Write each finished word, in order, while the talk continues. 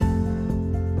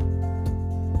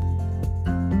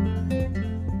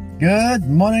Good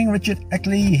morning, Richard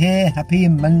Eckley here. Happy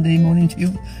Monday morning to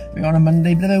you. We're on a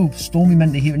Monday, bit of a stormy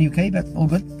Monday here in the UK, but all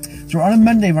good. So we're on a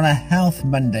Monday, we're on a Health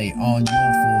Monday on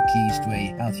your 4 keys to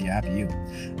a healthier, happy you.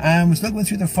 And we're still going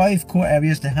through the 5 core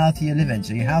areas to healthier living.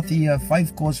 So your healthier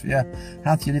 5 cores for your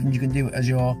healthier living you can do as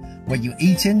your what you're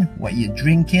eating, what you're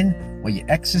drinking, what your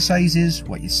exercise is,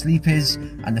 what your sleep is,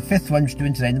 and the 5th one, which we're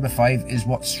doing today, number 5, is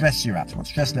what stress you're at, what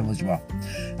stress levels you are.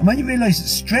 And when you realise that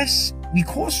stress, we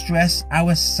cause stress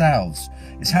ourselves.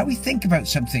 It's how we think about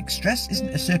something. Stress isn't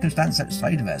a circumstance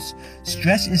outside of us.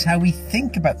 Stress is how we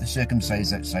think about the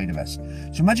circumstance outside of us.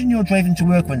 So imagine you're driving to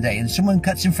work one day and someone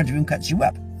cuts in front of you and cuts you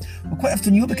up. Well, quite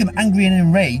often you'll become angry and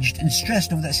enraged and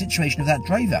stressed over that situation of that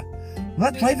driver.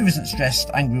 Well, that driver isn't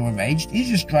stressed, angry or enraged. He's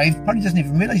just probably doesn't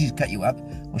even realise he's cut you up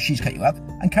or she's cut you up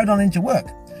and carried on into work.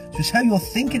 So it's how you're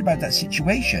thinking about that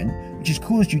situation which has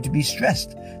caused you to be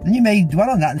stressed. Then you may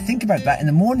dwell on that and think about that in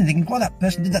the morning, thinking, God, that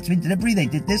person did that to me deliberately, they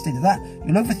did this, they did that.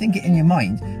 You'll overthink it in your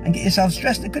mind and get yourself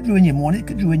stressed. It could ruin your morning, it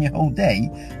could ruin your whole day,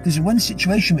 because one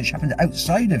situation which happened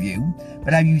outside of you,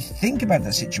 but how you think about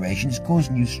that situation is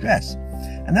causing you stress.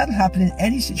 And that'll happen in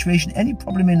any situation, any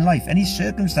problem in life, any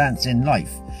circumstance in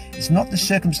life. It's not the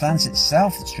circumstance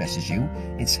itself that stresses you,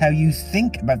 it's how you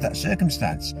think about that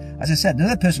circumstance. As I said,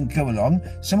 another person could go along,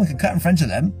 someone could cut in front of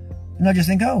them, and I just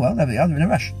think, oh, well, there we are, they're in a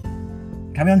rush.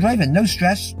 Carry on driving, no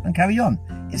stress, and carry on.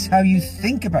 It's how you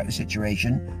think about the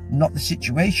situation, not the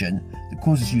situation, that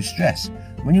causes you stress.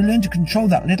 When you learn to control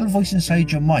that little voice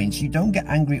inside your mind so you don't get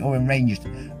angry or enraged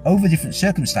over different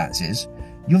circumstances,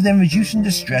 you're then reducing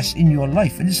the stress in your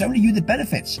life, and it's only you that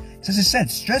benefits. Because as I said,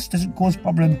 stress doesn't cause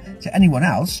problem to anyone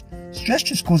else. Stress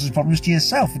just causes problems to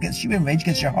yourself. It gets you enraged,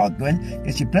 gets your heart going,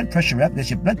 gets your blood pressure up,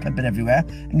 gets your blood pumping everywhere,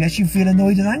 and gets you feel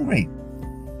annoyed and angry.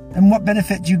 And what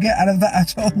benefit do you get out of that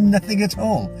at all? Nothing at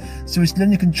all. So it's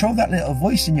learning to control that little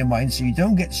voice in your mind so you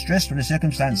don't get stressed when a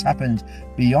circumstance happened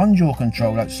beyond your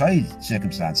control, outside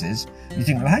circumstances. You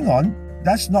think, well, hang on,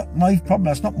 that's not my problem,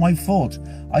 that's not my fault.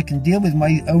 I can deal with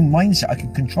my own mindset, I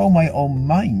can control my own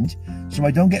mind so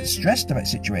I don't get stressed about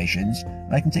situations,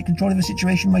 and I can take control of a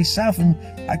situation myself. And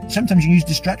sometimes you use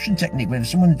distraction technique, where if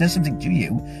someone does something to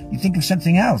you, you think of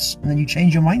something else, and then you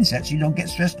change your mindset so you don't get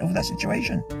stressed over that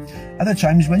situation. Other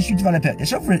times, once you develop it,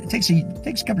 it takes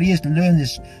a couple of years to learn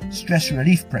this stress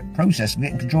relief process of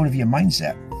getting control of your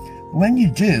mindset. When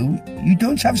you do, you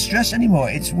don't have stress anymore.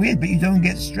 It's weird, but you don't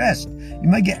get stressed. You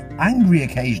might get angry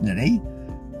occasionally,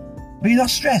 but you're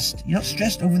not stressed. You're not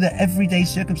stressed over the everyday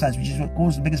circumstance, which is what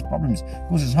causes the biggest problems. It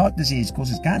causes heart disease,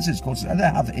 causes cancers, causes other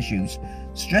health issues.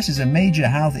 Stress is a major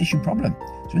health issue problem.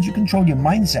 So once you control your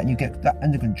mindset and you get that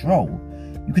under control,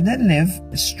 you can then live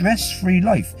a stress-free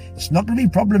life. It's not going to be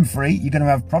problem-free. You're going to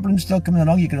have problems still coming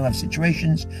along. You're going to have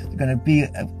situations that are going to be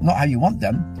not how you want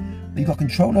them. But you've got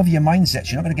control over your mindset,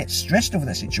 so you're not going to get stressed over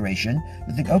that situation.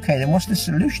 You think, okay, then what's the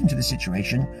solution to the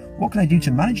situation? What can I do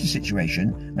to manage the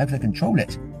situation? How can I control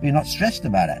it? But you're not stressed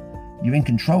about it. You're in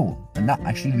control, and that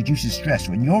actually reduces stress.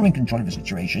 When you're in control of a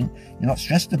situation, you're not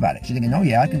stressed about it. So you're thinking, oh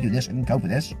yeah, I can do this, I can cope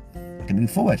with this, I can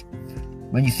move forward.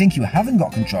 When you think you haven't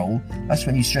got control, that's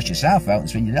when you stress yourself out.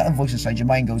 That's when your little voice inside your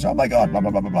mind goes, oh my God, blah,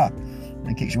 blah, blah, blah, blah. And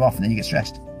it kicks you off, and then you get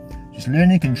stressed. Just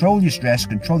learning to control your stress,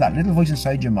 control that little voice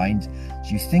inside your mind.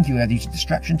 So you think you either use a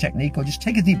distraction technique or just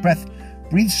take a deep breath,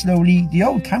 breathe slowly. The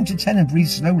old count to 10 and breathe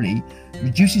slowly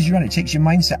reduces your, it takes your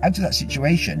mindset out of that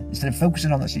situation. Instead of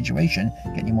focusing on that situation,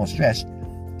 getting you more stressed,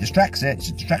 distracts it. It's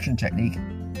a distraction technique.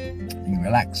 And you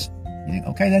relax. You think,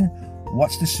 okay then,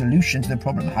 what's the solution to the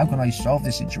problem? How can I solve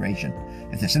this situation?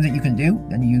 If there's something you can do,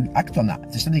 then you act on that. If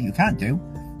there's something you can't do,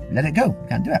 let it go. You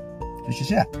can't do it. So it's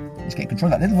just, yeah, just get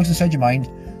control of that little voice inside your mind.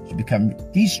 You become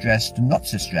de-stressed, not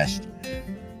so stressed,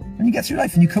 and you get through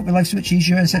life and you cope with life so much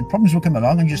easier. As I said, problems will come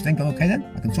along and you just think, oh, okay then,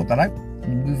 I can sort that out,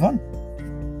 and you move on.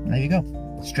 And there you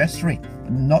go. Stress-free,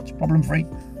 not problem-free,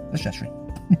 but stress-free.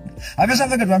 Have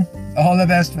yourself a good one. All the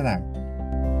best for now.